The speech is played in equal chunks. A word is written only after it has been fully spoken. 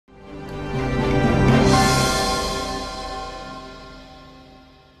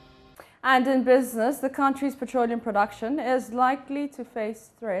And in business, the country's petroleum production is likely to face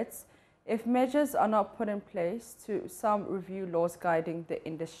threats if measures are not put in place to some review laws guiding the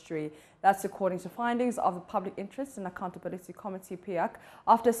industry. That's according to findings of the Public Interest and Accountability Committee PIAC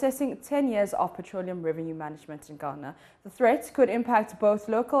after assessing 10 years of petroleum revenue management in Ghana. The threat could impact both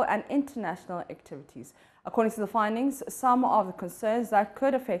local and international activities. According to the findings, some of the concerns that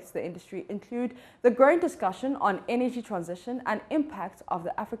could affect the industry include the growing discussion on energy transition and impact of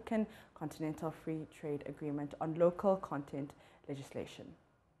the African Continental Free Trade Agreement on local content legislation.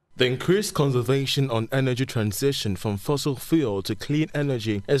 The increased conservation on energy transition from fossil fuel to clean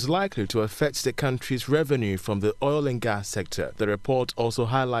energy is likely to affect the country's revenue from the oil and gas sector. The report also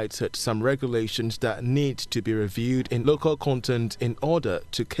highlighted some regulations that need to be reviewed in local content in order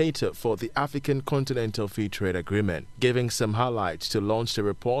to cater for the African Continental Free Trade Agreement. Giving some highlights to launch the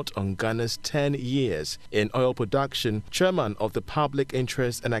report on Ghana's 10 years in oil production, Chairman of the Public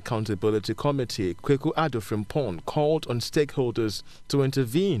Interest and Accountability Committee, Kweku Adofrimpong, called on stakeholders to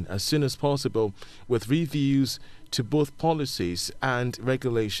intervene as soon as possible with reviews to both policies and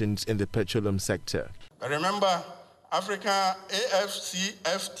regulations in the petroleum sector. Remember, Africa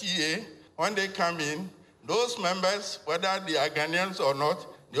AFCFTA, when they come in, those members, whether they are Ghanaians or not,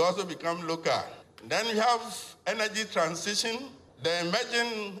 they also become local. Then we have energy transition. The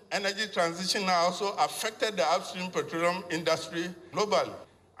emerging energy transition also affected the upstream petroleum industry globally,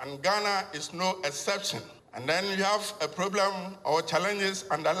 and Ghana is no exception. And then you have a problem or challenges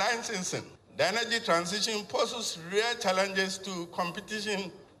under licensing. The energy transition poses real challenges to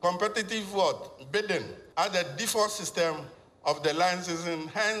competitive bidding at the default system of the licensing.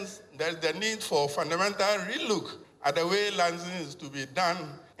 Hence, there's the need for fundamental relook at the way licensing is to be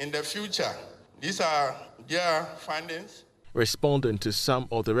done in the future. These are their findings. Responding to some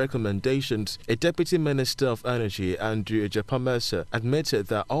of the recommendations, a Deputy Minister of Energy, Andrew Ejapamesa, admitted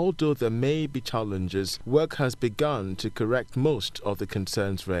that although there may be challenges, work has begun to correct most of the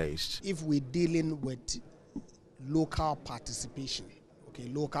concerns raised. If we're dealing with local participation,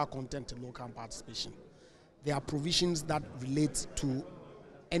 local content and local participation, there are provisions that relate to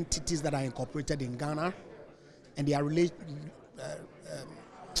entities that are incorporated in Ghana, and there are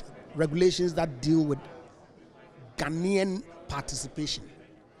regulations that deal with Ghanaian participation.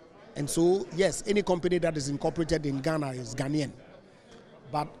 And so, yes, any company that is incorporated in Ghana is Ghanaian.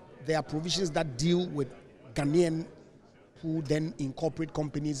 But there are provisions that deal with Ghanaian who then incorporate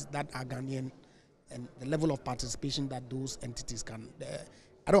companies that are Ghanaian and the level of participation that those entities can.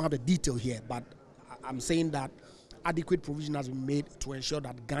 I don't have the detail here, but I'm saying that adequate provision has been made to ensure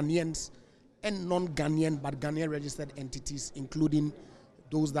that Ghanaians and non-Ghanaian but Ghanaian registered entities, including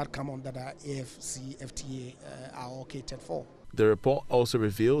those that come under the AFC, FTA, are all catered for. The report also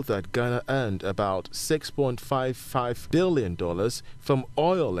revealed that Ghana earned about $6.55 billion from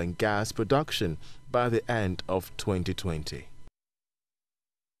oil and gas production by the end of 2020.